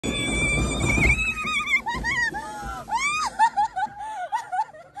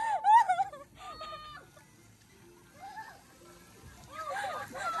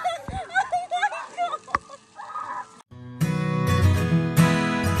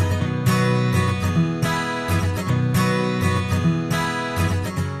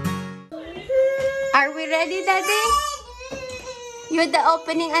ready, Daddy? You're the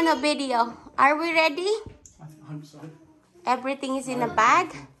opening video. Are we ready? I hope so. Everything is in a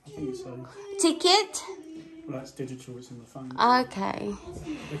bag? I think so. Ticket? Well, that's digital, it's in the phone. Okay.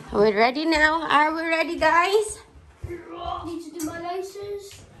 We're ready now. Are we ready, guys? Need to do my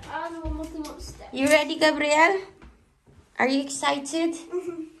laces and one more thing upstairs. You ready, Gabriel? Are you excited?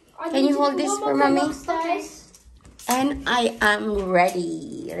 Can you hold this for mommy? And I am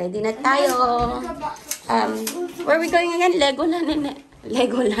ready. Ready na tayo. Where are we going again? Legoland.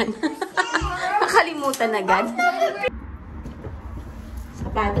 Legoland. Nakalimutan agad.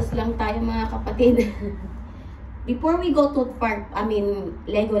 Sapatos lang tayo mga kapatid. Before we go to park,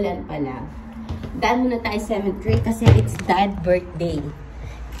 Legoland pala. Daan muna tayo cemetery kasi it's Dad's birthday.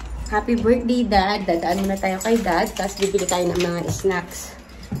 Happy birthday, Dad. Dadaan muna tayo kay Dad. Tapos bibili tayo ng mga snacks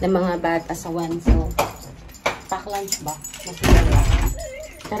ng mga bata sa Wanso. Pack lunch ba?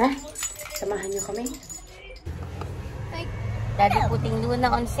 Tara, samahan niyo kami. Daddy putting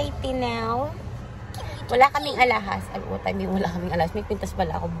Luna on safety now. Wala kaming alahas. Wala kaming alahas. May pintas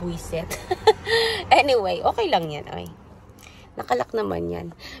pala ako, buisit. Anyway, okay lang yan. Ay. Nakalak naman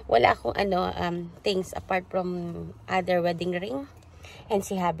yan. Wala akong things apart from other wedding ring. And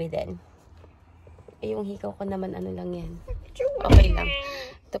si Habi din. Yung hikaw ko naman lang yan. Okay lang.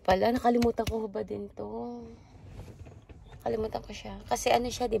 Ito pala, nakalimutan ko ba din to? Nakalimutan ko siya. Kasi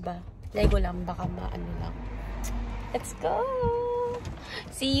siya, diba? Legoland, baka lang. Let's go!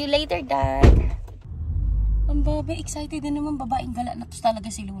 See you later, Dad! Ang babe, excited din naman babaeng gala na to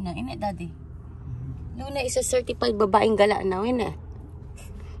talaga si Luna. Daddy? Luna is a certified babaeng gala now,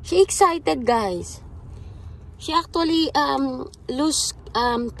 She excited, guys. She actually lose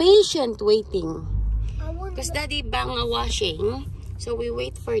patient waiting. Because Daddy bang washing. So we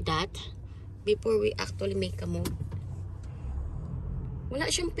wait for that before we actually make a move.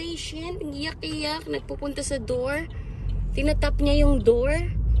 Wala siyang patient. Iyak-iyak. Nagpupunta sa door. Tinatap niya yung door.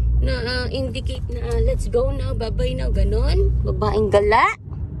 Na indicate na let's go now, bye-bye now, ganon. Babaeng gala.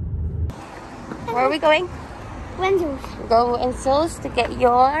 Where are we going? Windsor. Go Windsor to get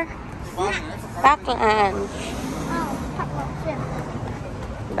your pack lunch.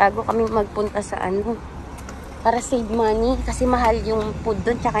 Bago kami magpunta sa para save money kasi mahal yung food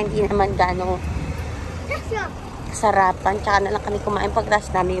doon, tsaka hindi naman gano'ng sarapan. Tsaka na lang kami kumain pagtas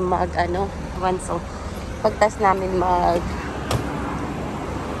namin Windsor. Pagtas namin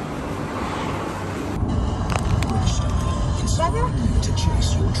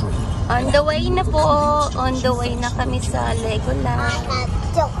On the way na po. On the way na kami sa Legoland.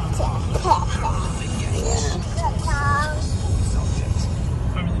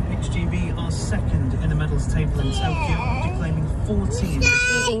 HGV are second in the medals table in Tokyo, declaiming 14.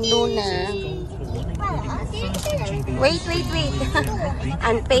 Feeding Luna. Wait.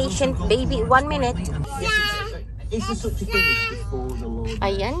 Unpatient baby. 1 minute.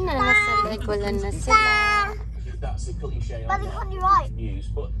 Ayan na, nasa Legoland na sila. That's a cliche on the news,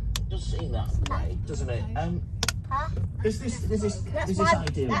 but it does seem that way, doesn't it? There's this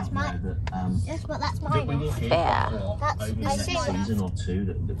idea out there that when you're here over the next season or two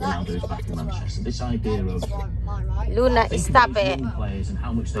that Ronaldo is back in Manchester, this idea of Luna, stop it. Players and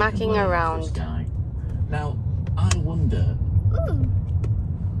how much they Mucking can around. this guy. Now, I wonder.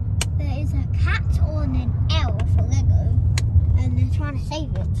 There is a cat on an L for Lego, and they're trying to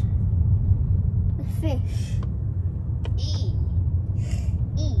save it. The fish.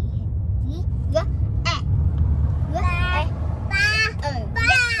 There's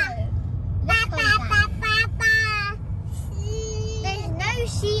no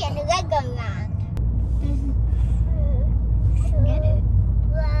sea in Legoland. Get it?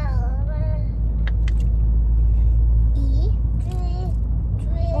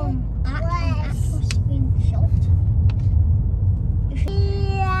 Actual screenshot.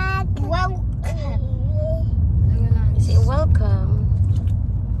 Welcome. Say welcome.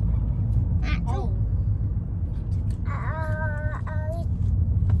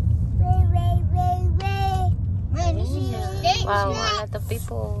 Wow, a lot of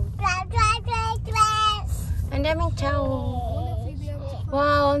people. Ang daming tao.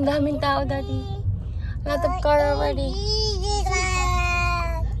 Wow, ang daming tao, Daddy. A lot of car already.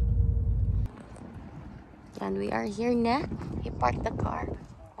 And we are here na. He parked the car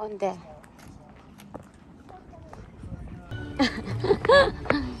on there.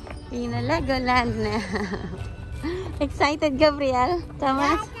 Pina Legoland na. Excited, Gabriel?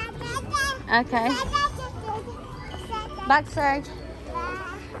 Thomas? Okay. Back search.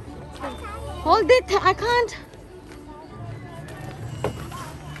 Hold it. I can't.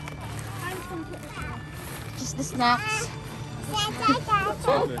 Just the snacks. That's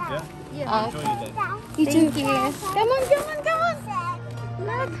all good, yeah? Yeah. Enjoy your day. Thank you. Come on, come on, come on.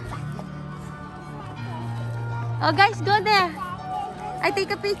 Look. Oh, guys, go there. I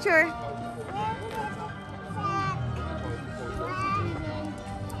take a picture.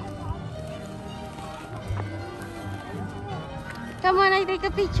 Come on, I take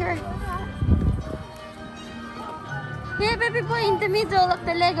a picture. Here, baby boy, in the middle of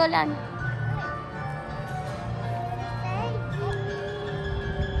the Legoland.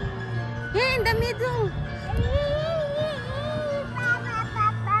 Here, in the middle.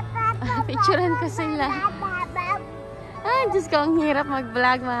 Picturean ko sila. Ay, Diyos ko, ang hirap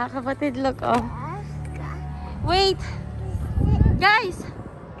mag-vlog, mga kapatid. Look, oh. Wait. Guys.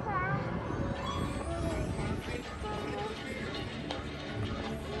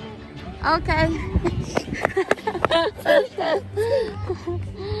 Okay.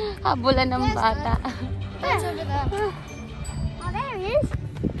 Habulan ng bata. Oh, there he is.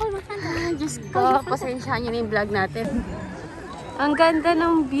 Ay, Diyos ko, pasensyahan niyo na yung vlog natin. Ang ganda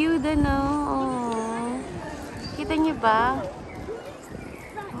ng view doon, oh. Kita niyo ba?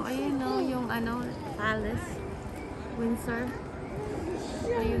 Oh, ayun, oh, yung ano, palace. Windsor.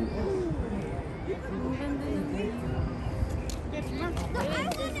 Ayun po. Ang ganda ng view.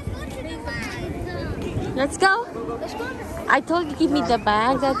 Let's go. I told you, give me the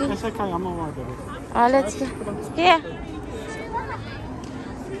bag, Daddy. It's okay, I'm alright with it. Oh, let's go. Here.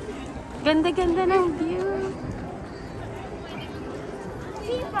 Ganda-ganda ng view.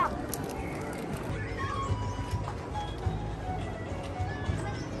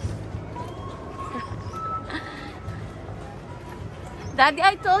 Daddy,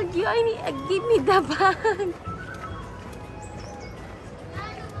 I told you, give me the bag.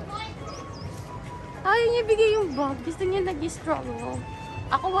 Ayaw niya bigay yung bag. Gusto niya nag-struggle.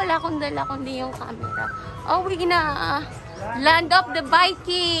 Ako wala akong dala kundi yung camera. Oh, we gonna land of the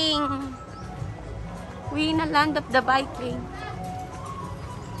Viking. We gonna land of the Viking.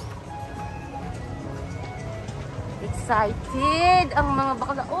 Excited ang mga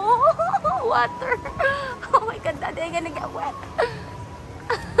bakla. Oh, water. Oh my God, Daddy, I'm gonna get wet.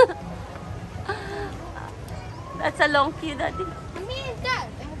 That's a long queue, Daddy. Me and Dad.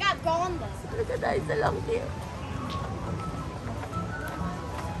 And Dad, go on there. Look at that, it's a long queue.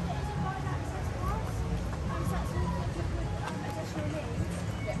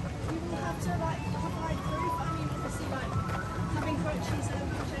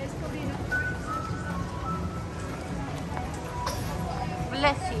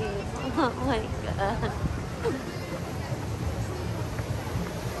 Bless you. Oh my God.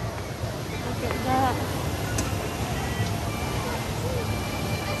 Look at that.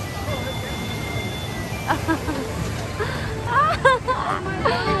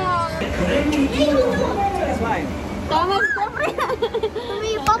 Thomas, siyempre.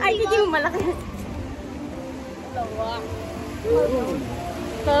 Ay, hindi mo malaki.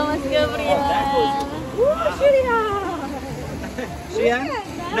 Thomas Gabriel. Siya?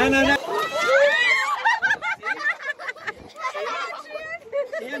 No, no, no.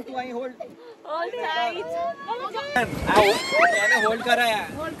 Siya, tuwa yung hold. All right. Yan, hold ka raya.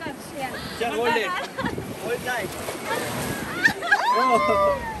 Hold ka, siya. Siya, hold it. Hold tight. Oh.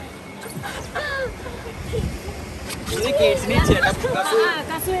 Ini kids ni siya.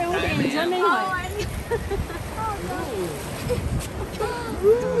 Kaso yung tension na yun.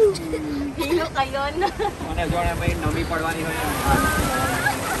 Hilo kayo na. Mana juara main Nami Parwani ho yan.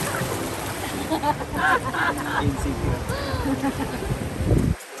 Insecure.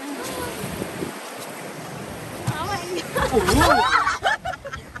 Oh my God.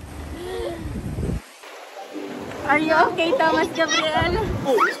 Are you okay, Thomas Gabriel?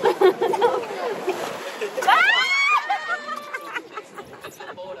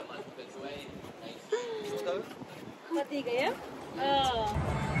 Mati kaya? Oo.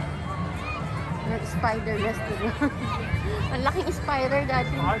 Spider nest diba? Ang laking spider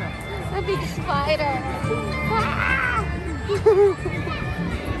dati. A big spider.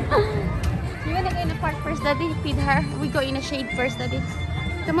 You wanna go in the park first, Daddy? Feed her. We go in a shade first, Daddy.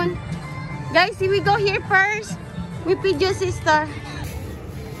 Come on. Guys, we go here first. We feed your sister.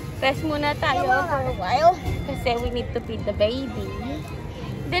 Rest muna tayo for a while. Kasi we need to feed the baby.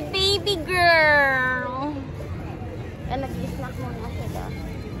 The baby girl. And nag-snack muna sila.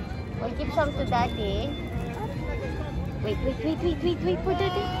 We'll give some to Daddy. Wait for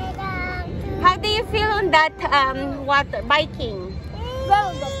Daddy. How do you feel on that water biking?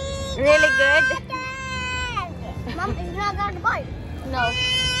 Really good? Mom, is not going to bite. No.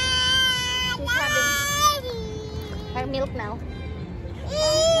 She's having her milk now.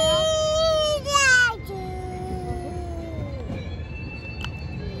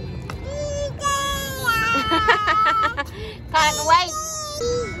 can't wait.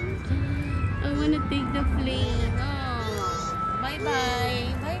 I want to take the plane. Oh,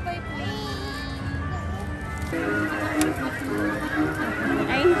 bye-bye. Bye-bye, plane.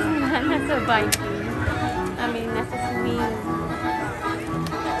 Ay, nasa biking. I mean, nasa swing.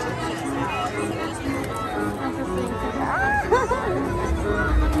 Nasa swing sila.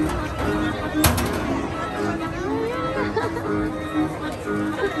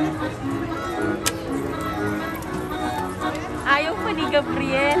 Ayaw pa ni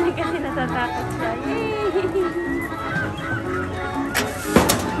Gabriel kasi natatakot siya. Yay!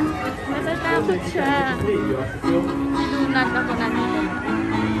 Natatakot siya. Lunat ako na nito.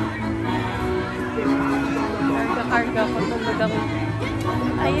 Karga-karga ko. Tulog ako.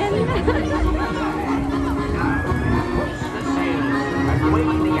 Ayan.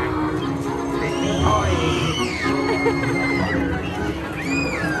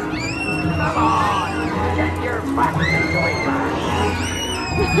 Come on! Get your butt into it, man!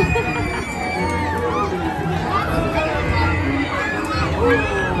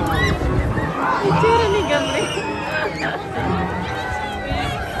 Itsura ni Gabriel.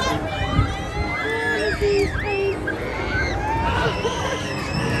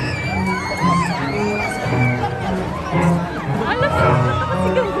 Alas, si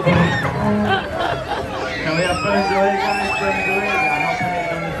Gabriel. Can we have fun enjoying, guys? Fun enjoying?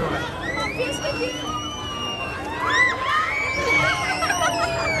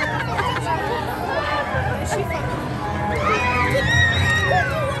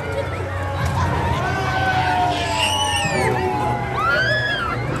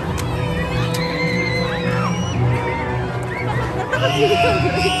 I'm not putting it on the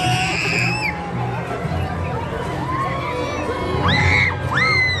toilet.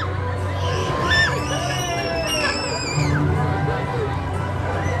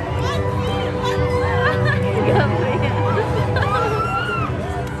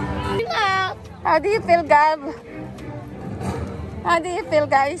 How do you feel, Gab? How do you feel,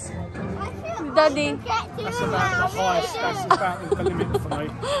 guys? Daddy. That's about the highest, that's about the limit for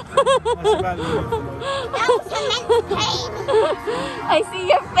me. That's about the limit for me. That was immense pain. I see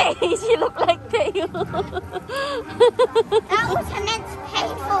your face. You look like pale. That was immense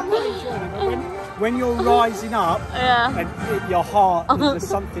pain for me. When you're rising up Yeah. and your heart, there's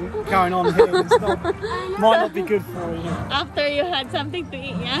something going on here. It's not, might not be good for you. After you had something to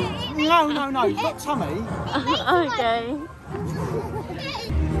eat, yeah? No, not tummy. Okay.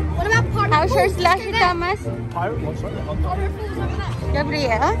 What about part How's your slushy, Thomas? Pirate what's that?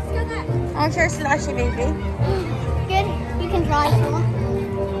 Gabriel? How's your slushy, baby? Good. You can try it more.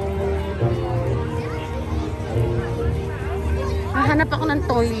 Nahanap ako ng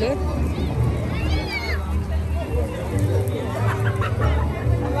toilet.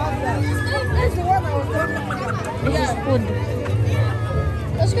 This is food.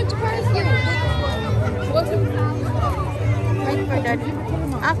 Let's go to Paris. Wait for that.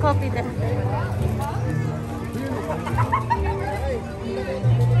 Coffee there.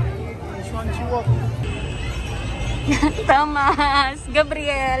 Which one do you want? Thomas,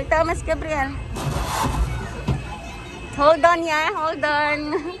 Gabriel. Thomas, Gabriel. Hold on, yeah. Hold on.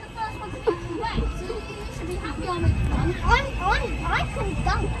 I can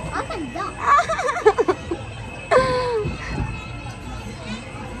dunk. I can dunk.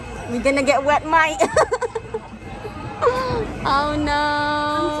 We're gonna get wet, Mike. Oh no.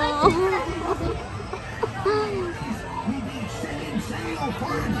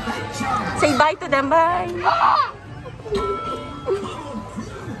 Say bye to them, bye.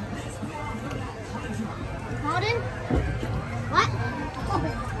 Pardon? What?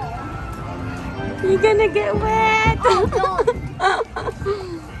 You're gonna get wet. Oh, God.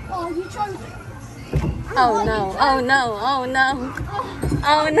 Oh, you chose. Oh no, oh no, oh no.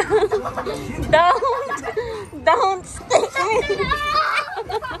 Oh no. Don't stick me.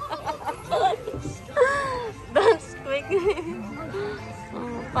 Don't stick me.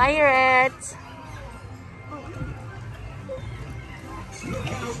 Oh, pirates.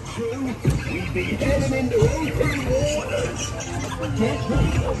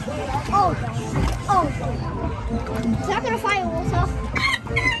 Oh, oh. Is that gonna fire water?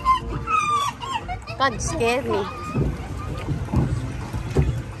 God scared me.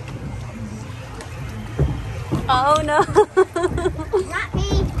 Oh no. Not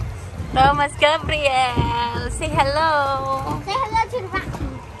me. Thomas, Gabriel, say hello. Say hello to the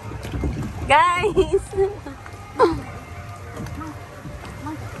raccoon. Guys.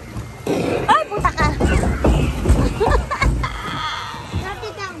 Ay, puta ka. Drop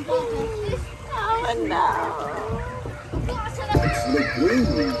it down, baby. Oh no.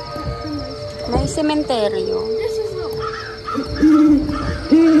 May sementeryo. This is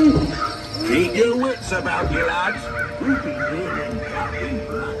Keep your wits about you, lads.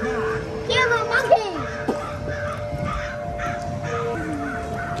 Kill the monkey!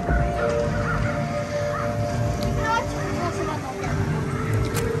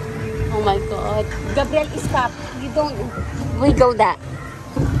 Oh my God. Gabriel, stop. You don't wiggle that.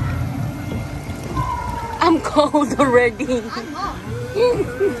 I'm cold already. I'm not.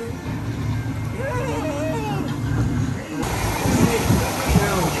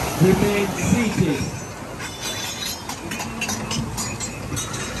 Remain seated.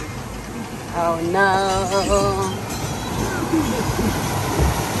 Oh no.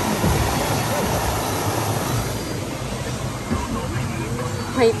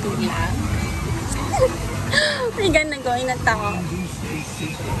 May pila. May ganda gawin na tao.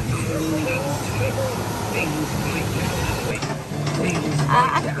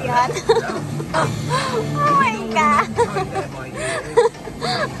 Akyat. Oh my God.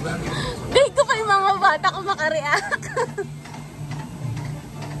 Guide ko pa yung mga bata ko makareact.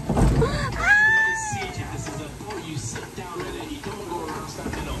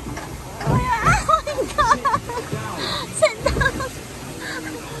 Oh my God. Sit down.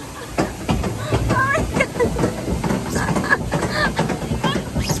 Oh my God.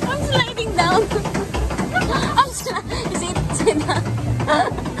 I'm sliding down. Is it sit down?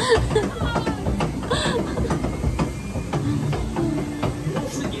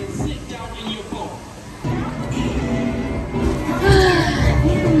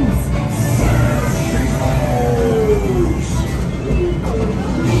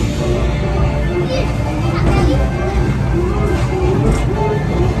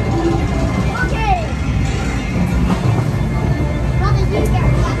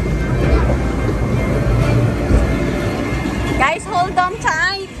 Guys, hold on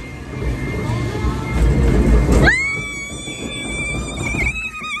tight.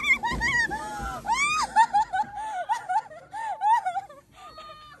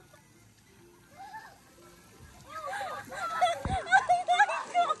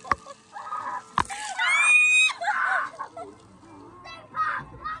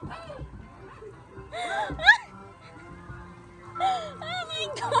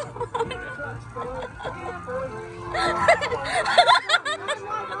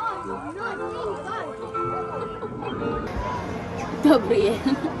 Gabriel.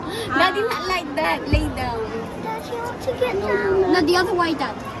 Daddy, not like that. Lay down. Dad, you want to get down? No, the other way,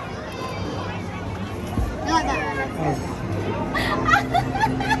 Dad. Like that.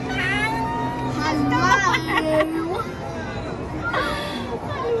 Hello.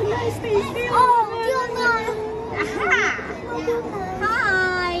 Oh, you're not. Aha.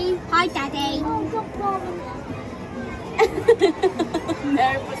 Hi. Hi, Daddy.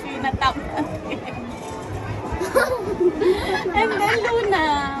 Nervous yung natap. And then Luna.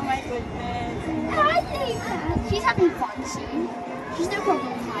 My goodness. Hi, Lisa. She's having fun soon. She's no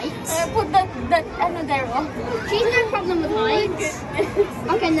problem with heights. Put that ano there. Oh. She's no problem with heights.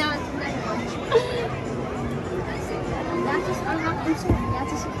 Okay, now never mind. That's just I'm sorry.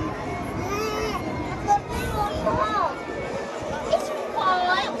 That's just. It's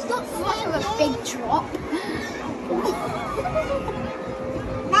fine. It's not much of a big drop.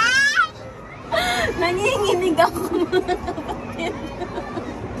 Nanginginig ako mga kapatid.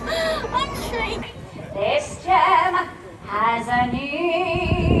 I'm shaking. This gem has an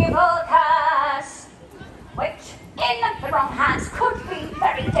evil curse, which in the wrong hands could be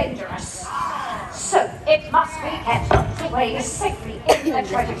very dangerous. So it must be kept away safely in the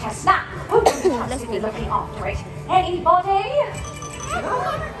treasure chest. Now, who would be trusted with looking after it? Anybody?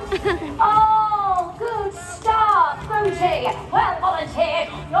 Oh, good start, Booty. Well volunteered.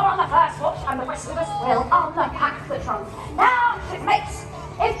 You're on the first watch and the rest of us will unpack the trunk. Now, shipmates,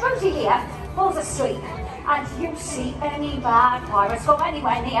 if Booty here falls asleep and you see any bad pirates go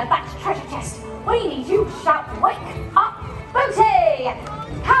anywhere near that treasure chest, we need you to shout, wake up, Booty!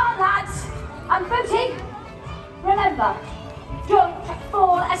 Come on, lads. And Booty, remember, don't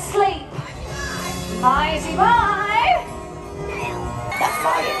fall asleep. Bye-bye. The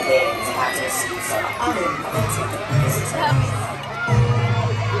fire beings had to see some uninvited visitors.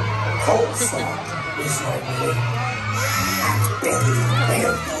 Coulson is no king, and Billy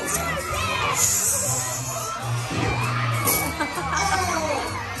Bilbo's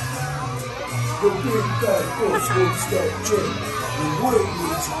the big bad boss wants that gem, and we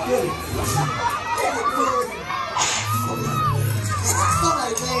need to get it. Follow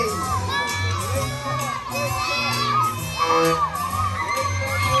me.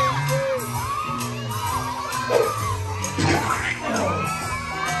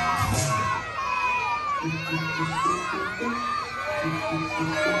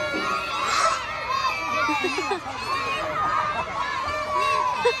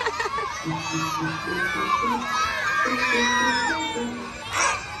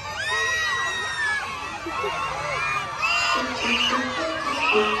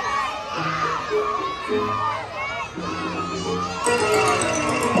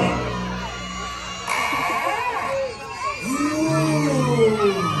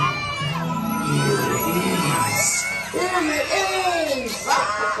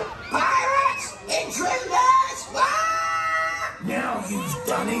 Pirates! Intruders! Now you've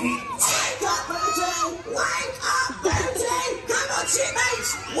done it! Wake up, Booty! Wake up, Booty! Come on,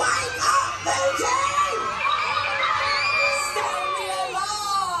 shipmates! Wake up, Booty! Sound the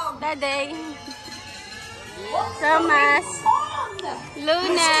alarm! Daddy. Thomas.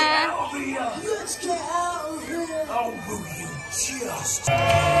 Luna. Let's get out of here! Oh, will you just...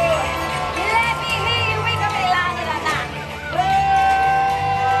 Let me hear you wake up a bit louder than that.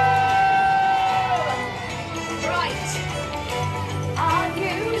 Right. I'll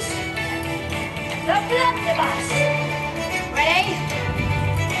use the blunderbuss. Ready?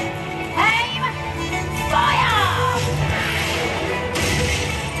 Aim! Fire!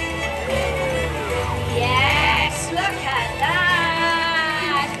 Yes, look at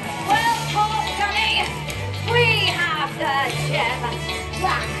that! Well fought, Gunny! We have the gem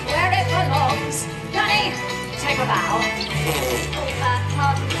back where it belongs. Gunny, take a bow.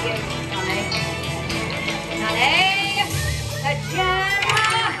 On you, Gunny. Gunny, the gem.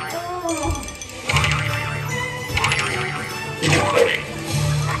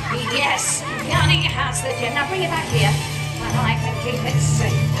 Yes, Gunny has the gem. Now bring it back here, and I can keep it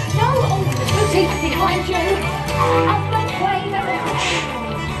safe. No, oh, Booty, behind you. Up the way around.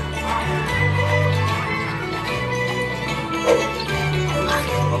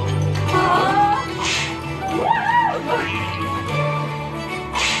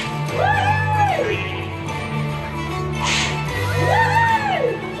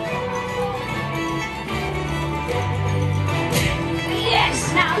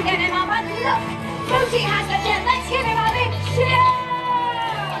 Yes, now get him up and look. Booty has the gem. Let's give him a big cheer.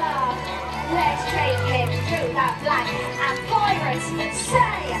 Let's take him through the flag and pirates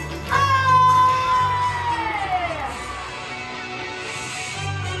say,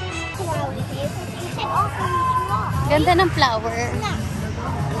 Ganda ng flower.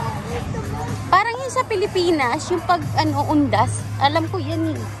 Parang yun sa Pilipinas, yung pag undas. Alam ko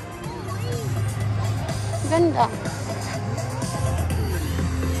yan eh. Ganda.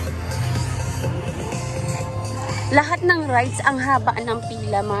 Lahat ng rides, ang haba ng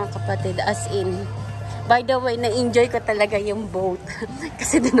pila mga kapatid. As in, by the way, na-enjoy ko talaga yung boat.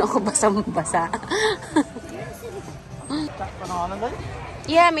 Kasi doon ako basang-basa. Banana leaf?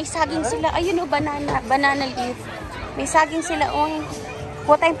 Yeah, may saging sila. Ayun o, banana leaf. May saging sila. Oy,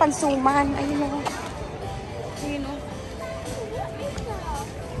 kuha tayong pansuman. Ayun o. Ayun o.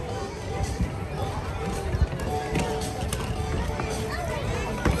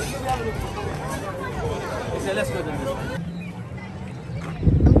 Let's go then.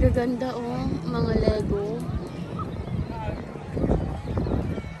 Ang gaganda oh, mga Lego.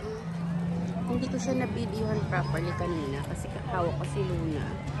 Hindi ko siya nabidyohan properly kanina kasi hawak ko si Luna.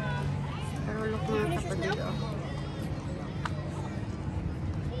 Pero look mga kapatid oh.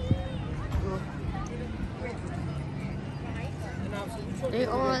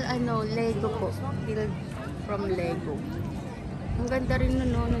 They all Lego po. Built from Lego. Ang ganda rin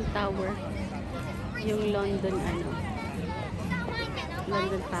nun ng tower. Yung London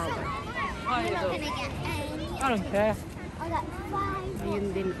London Tower. I don't care. Ayun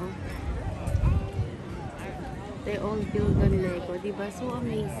din oh. They all build on Lego, diba? So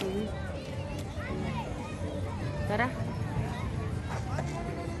amazing. Tara.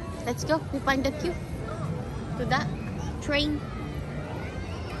 Let's go. We find the queue to that train.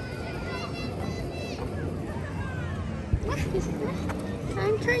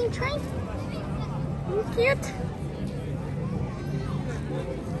 Train. Cute.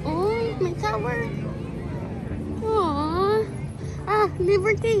 Oh, my tower. Aww. Ah,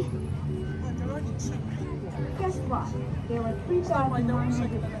 Liberty. Guess what? There were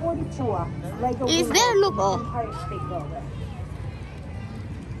 3,944 Lego. Is there? Look, oh.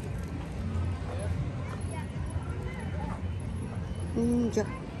 Ninja.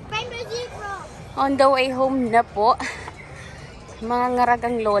 On the way home na po. Mga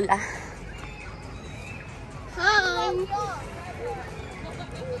ngaragang lola. Hi.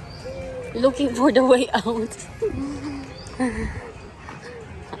 Looking for the way out.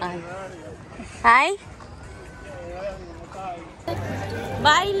 Hi.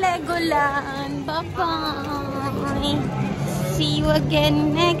 Bye, Legoland. Bye-bye. See you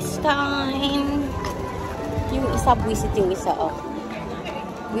again next time. Yung isa, buwisit yung isa, oh.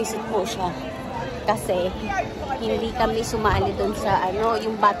 Visit po siya. Kasi hindi kami sumali doon sa ano,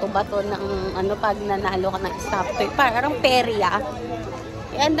 yung bato-bato ng ano pag nanalo ka ng stop toy. Parang perya.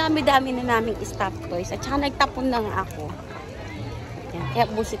 Eh, ang dami-dami na naming stop toys. At saka nagtapon na nga ako. Yan. Kaya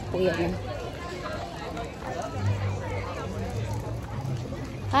busit po yan.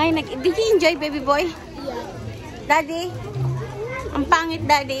 Ay, did you enjoy, baby boy? Yeah. Daddy? Ang pangit,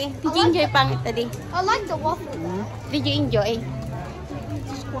 Daddy. Did you enjoy pangit, Daddy? I like the waffle. Did you enjoy?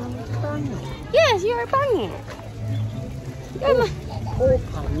 Yes, you're pangit. You're my... Poor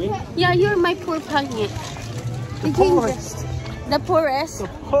pangit. Yeah, you're my poor pangit. Did you enjoy? The poorest? The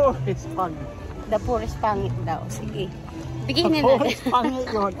poorest pangit. The poorest pangit daw. Sige. Bigyan The na natin. poorest pangit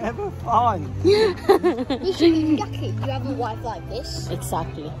you'll ever find. You should be lucky you have a wife like this.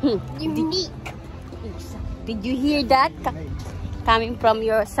 Exactly. Unique. Did you hear that? Coming from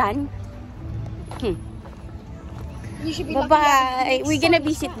your son? You should be Bye-bye. We're gonna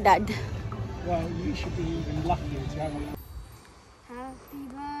visit Dad. Well, you should be even luckier to have a... Happy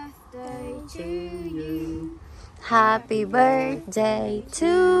birthday to you. Happy birthday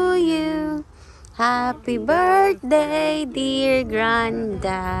to you. Happy birthday, dear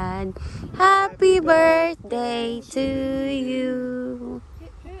Granddad. Happy birthday to you.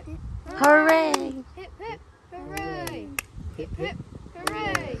 Hooray! Hip hip hooray! Hip hip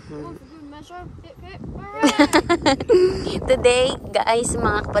hooray! One for good measure. Hip hip hooray! Today, guys,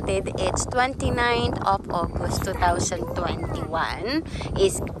 mga kapatid, it's 29th of August 2021.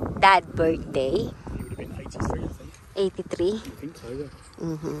 Is Dad's birthday. He would have been 83, I think. 83. I think so, yeah.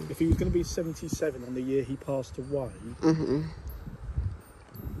 If he was going to be 77 on the year he passed away...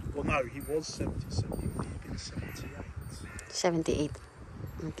 Well, no, he was 77. He would have been 78. 78.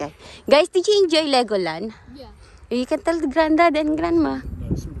 Okay. Guys, did you enjoy Legoland? Yeah. You can tell the Granddad and Grandma. No,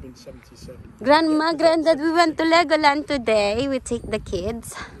 this would have been 77. Grandma, Granddad, we went to Legoland today. We take the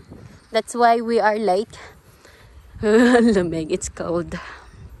kids. That's why we are late. Lamig, it's cold.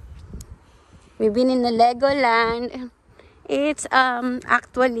 We've been in the Legoland. It's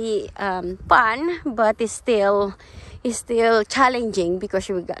actually fun, but it's still challenging because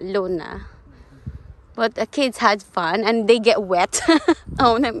we got Luna. But the kids had fun and they get wet.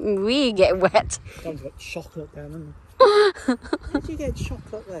 Oh, no, we get wet. Someone's got chocolate down, hasn't Did you get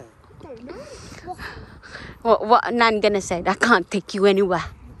chocolate there? I don't know. What Nan gonna say? I can't take you anywhere.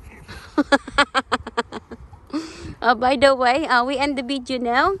 By the way, we end the video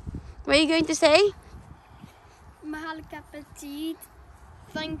now. What are you going to say? Mahal kapatid.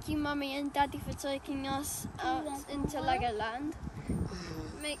 Thank you, Mummy and Daddy, for taking us out into Legoland.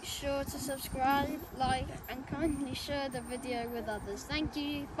 Make sure to subscribe, like, and kindly share the video with others. Thank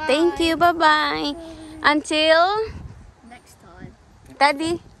you. Bye. Thank you. Bye-bye. Until Next time.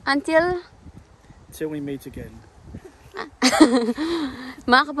 Daddy, until we meet again.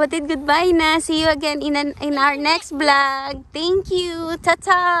 mga kapatid, goodbye na. See you again in our next vlog. Thank you.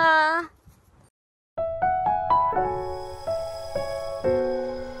 Ta-ta.